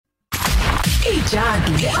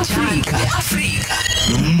Ijadu Le Africa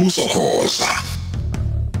Mbuso Khoza.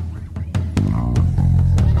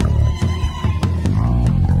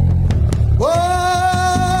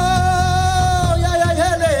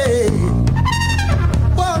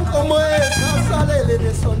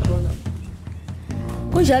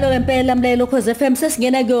 Kunjalo ngempela mlalelo Khoza FM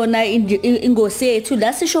sesingena kuyona ingosi yethu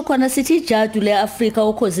la sisho khona sithi Ijadu Le Africa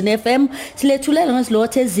uKhozi FM silethulela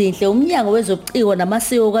ngezilothe ezinhle umnyango wezobuciko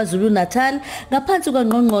namasiko kwaZulu Natal ngaphansi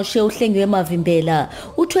kwangqongqoshe uhlengiwe emavimbela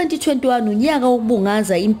u2021 unyaka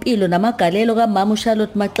wokubungaza impilo namagalelo kaMama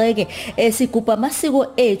uCharlotte Maxeke esigubha amasiko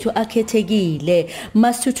ethu akhethekile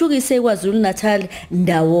masithuthukise kwaZulu Natal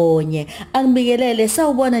ndawonye angibingelele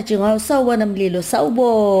sawubona njengawo sawubona mlilo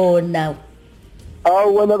sawubona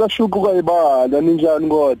wena kashuku kayibala ninjani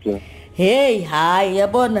kodwa hey hayi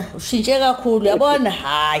yabona ushintshe kakhulu yabona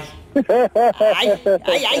hayi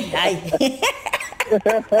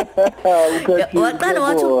waqala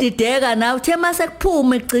wathi ukudideka nawe uthe mase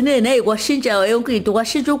kuphuma egcineni hey kwashintsha yonke into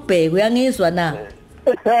kwashintsha ukubheka uyangizwa na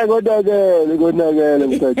konakele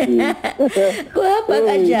mkhathini kuhamba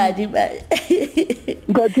kanjani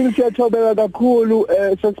mkhathini siyathobeka kakhulu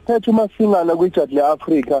sesiphethe umasingana kwiJadu Le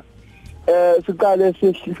Africa siqale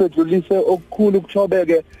sidlulise okukhulu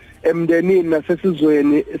ukuthobeke emndenini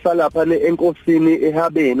nasesizweni salapha enkosini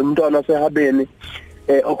eHabeni umntwana waseHabeni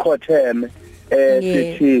okhotheme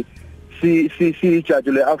sithi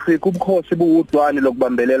Ijadu Le Africa ubukhosi buwudwane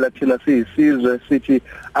lokubambelela thina siyisizwe sithi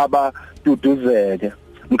abaduduzeke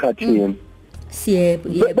mkhathini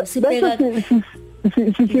yebo sibheka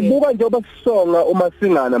sibuka njengoba sisonga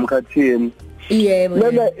umasingana mkhathini yebo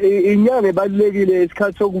lena inyanga ebalekile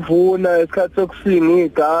isikhathi sokuvuna isikhathi sokusinga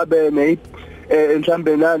igabe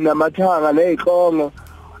mhlambe namathanga nezihlongo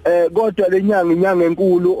kodwa inyanga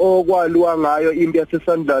enkulu okwaliwa ngayo impi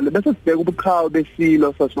yasesandlane bese sibheka ubuqhawe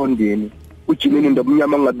beSilo sasondini ujimini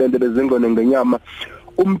ndobumnyama ngabende bezingone ngenyama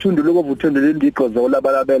umthundulo kovuthendo lendiqozo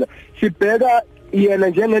labalabela sibheka yena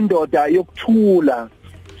njengendoda yokuthula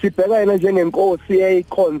sibheka yena njengenkosi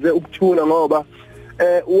eyikhonze ukuthula ngoba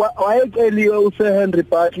wayeceliwe uSir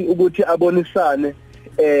Battle ukuthi abonisane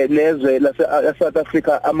nezwe laseSouth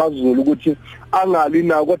Africa amaZulu ukuthi angali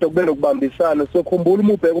nawo kodwa kube nokubambisana sokhumbula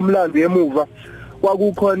umubheka umlando yemuva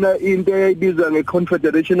kwakukhona into eyibizwa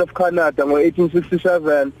ngeConfederation of Canada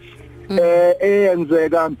ngo1867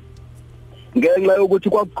 eyenzeka ngenxa yokuthi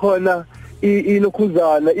kwakukhona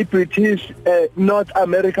ilokhuzana iBritish North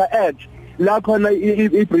America Act la khona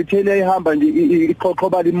iBritain eyihamba nje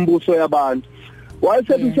iqoqoba imbuso yabantu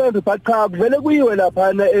wayesebisenze baqha kuvele kuyiwe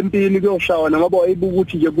lapha empini kuyoshawana ngoba wayibuka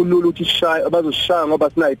ukuthi nje kulula ukuthi sishaye abazosishaya ngoba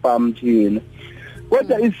sinayibhamu thina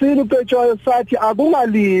kodwa isilo uCetshwayo sathi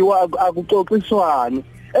akungaliwa akuxoxiswane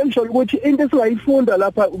engisho ukuthi into esingayifunda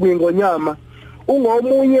lapha kwingonyama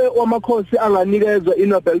ungomunye wamakhosi anganikezwa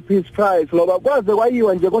iNobel Peace Prize ngoba kwaze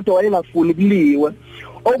kwayiwa nje kodwa wayengafuni kuliwe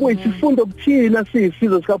okuyisifundo kuthina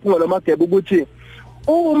siyisizwe sikaphunga namageba ukuthi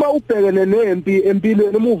uma ubhekene nempi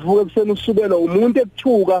empilweni uma uvuka ekuseni usukela umuntu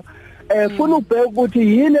ekuthuka funa ubheke ukuthi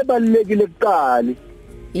yini ebalekile kuqali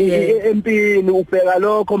empini ubheka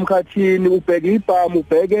lokho mkhathini ubheka ibhamu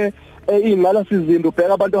ubheke ingqala sizinda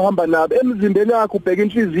ubheka abantu ohamba nabo emzimbeni wakho ubheka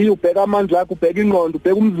inhliziyo ubheka amandla akho ubheka ingqondo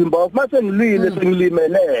ubheka umzimba wakho mase ngilwile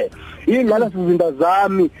sengilimele ingqala sizinda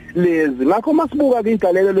zami lezi ngakho masibuka ke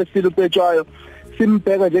igalelo leSilo uCetshwayo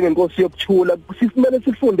simbheka njengenkosi yokuthula sisimele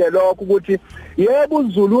sifunde lokho ukuthi yebo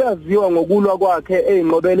uZulu uyaziwa ngokulwa kwakhe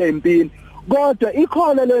ezinqobele empini kodwa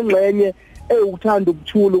ikhona lengxenye ukuthanda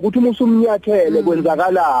ukuthula ukuthi uma usumnyathele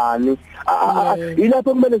kwenzakalani ilapho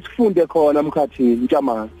kumele sifunde khona mkhathini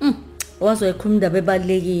ntamani wazoyikhuluma indaba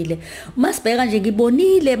ebalekile masibheka nje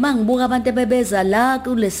ngibonile mangibuka abantu abebeza la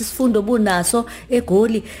kulesi sifundo bunaso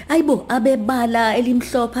eGoli ayibo abebala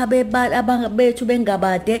elimhlophe abebala abethu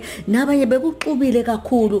bengabade nabanye bekuxubile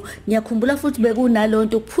kakhulu ngiyakhumbula futhi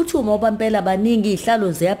bekunalonto ukuphuthuma obampela baningi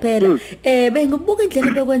ihlalo ziyaphela bengibuka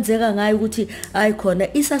indlela bekwenzeka ngayo ukuthi hayi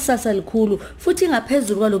khona isasasa likhulu futhi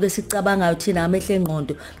ngaphezulu kwaloko esicabangayo thina amehlo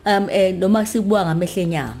engqondo noma sibuka ngamehlo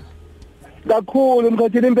enyama kakhulu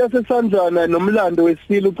mkhathini impela sesandlana nomlando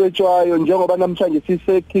weSilo uCetshwayo njengoba namhlanje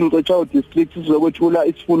sise King Cetshwayo district sizokwethula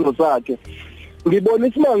isifundo sakhe ngibona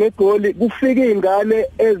isimanga eGoli kufika izingane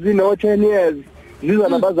ezino 10 years ziza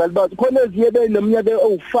nabazali bazo khona eziye beneminyaka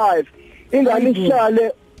o5 ingane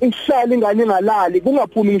ihlale ingane ingalali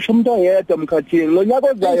kungaphumi ngisho umuntu oyedwa mkhathini ngonyaka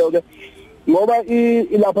ozayo ke ngoba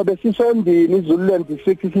ilapha besisondini iZululand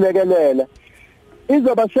 6 silekelela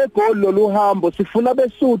izoba seGoli loluhambo sifuna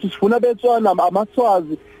beSuthu sifuna beTswana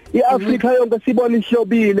amaSwazi iAfrika yonke sibona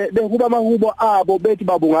ihlobile bekuba amahubo abo bethi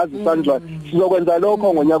babungaza isandla sizokwenza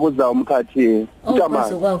lokho ngonyaka ozayo umkhathi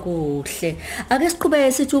Kwakuhle. Ake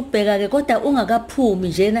siqhubeke sithi ukubheka ke kodwa ungakaphumi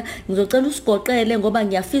njena ngizocela usigoqele ngoba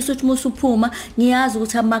ngiyafisa ukuthi musuphuma ngiyazi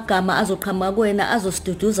ukuthi amagama azoqhamuka kuwena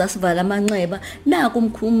azosiduduza sivala amanxeba naku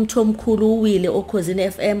umthomkhulu uwile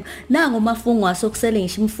okhosini FM nangu mafungwaso kusele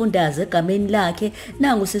ngisho imfundaze egameni lakhe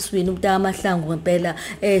nangu siswini umntaka amahlangu ngempela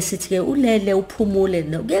sithi ke ulele uphumule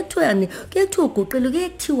kuyekuthiwani kuyekuthiwa uguqile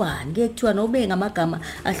kuyekuthiwani ube ngamagama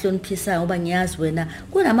ahloniphisayo ngoba ngiyazi wena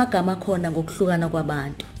kunamagama khona ngokuhlukana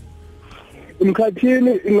kwabantu.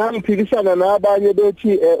 Emkhathini ngangiphikisana nabanye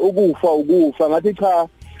bethi ukufa ngathi cha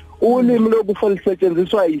ulimi lokufa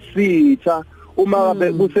lisetshenziswa isitha uma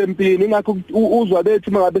ngabe kusempini ngakho uzwa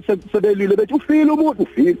bethi mangabe sebelile bethi ufile umuntu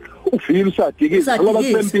ufile usadikisa ngoba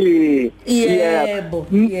kusempini. Yebo.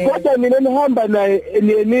 Kodwa mina nihamba naye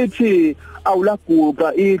nithi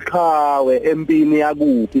awulaguqa iqhawe empini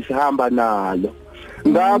yakuphi sihamba nalo.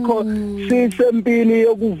 Ngakho sisempini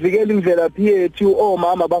yokuvikela imvelaphi yethu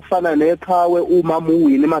omama bafana neqhawe umama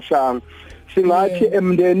uwini Mashanga singathi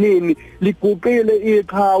emndenini liguqile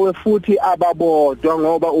iqhawe futhi ababodwa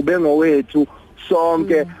ngoba ubengowethu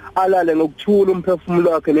sonke alale ngokuthula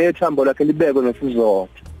umphefumulo wakhe nethambo lakhe libekwe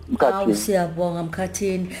ngesizotha. Mkhathini siyabonga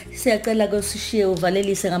Mkhathini siyacela ke usishiye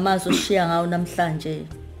uvalelise ngamazwi oshiya ngawo namhlanje.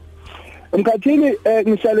 Mkhathini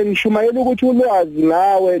ngihlale ngishumayela ukuthi ulwazi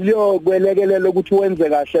ngawe liyokwelekelela ukuthi wenze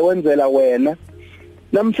kahle wenzela wena.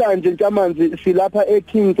 Namhlanje ntamanzi silapha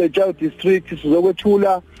eKing Cetshwayo district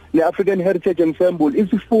sizokwethula neAfrican Heritage Ensemble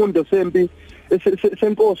isifundo sempi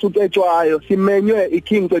senkosi uCetshwayo simenywe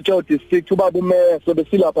iKing Cetshwayo district ubaba umeso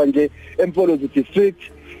besilapha nje eMfolozi district.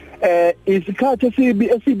 Isikhathi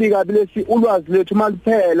esibi kabi lesi ulwazi lethu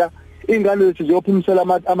maliphela ingane lethu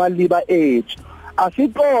ziyophumisela amaliba ethu.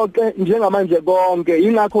 Asixoxe njengamanje konke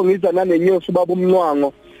ingakho ngiza nanenyosi ubaba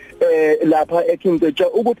umncwango lapha eKing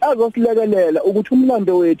Cetshwayo ukuthi azosilekelela ukuthi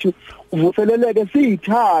umlando wethu uvuseleleke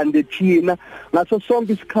siyithande thina ngaso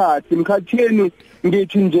sonke isikhathi. Mkhathini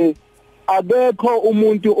ngithi nje abekho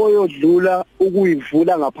umuntu oyodlula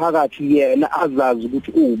ukuyivula ngaphakathi yena azazi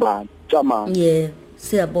ukuthi ubani Tsamani.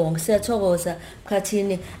 Siyabonga siyathokoza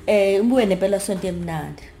Mkhathini ubuye nempela sonto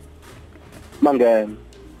emnandi Mangena.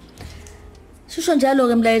 Shisho njalo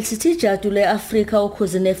ke mlayeli sithi Ijadu Le Africa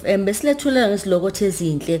ukhosini FM besilethula ngesilokothe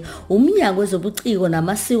ezinhle umnyango wezobuciko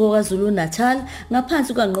namasiko kwaZulu Natal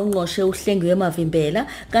ngaphansi kwaNgqongqoshe uHlengiwe Mavimbela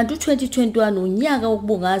kanti u2021 unyaka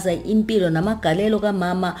wokubungaza impilo namagalelo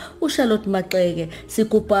kaMama uCharlotte Maxeke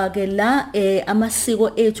sigubha ke la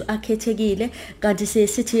amasiko ethu akhethekile kanti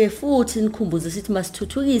sithi futhi nikhumbuze sithi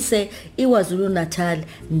masithuthukise iKwaZulu Natal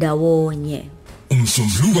ndawonye.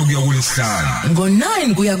 Umsombuluko kuya kuLesihlanu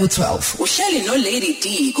ngo9 kuya ku12 uhleli no Lady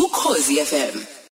D ku Khosi FM.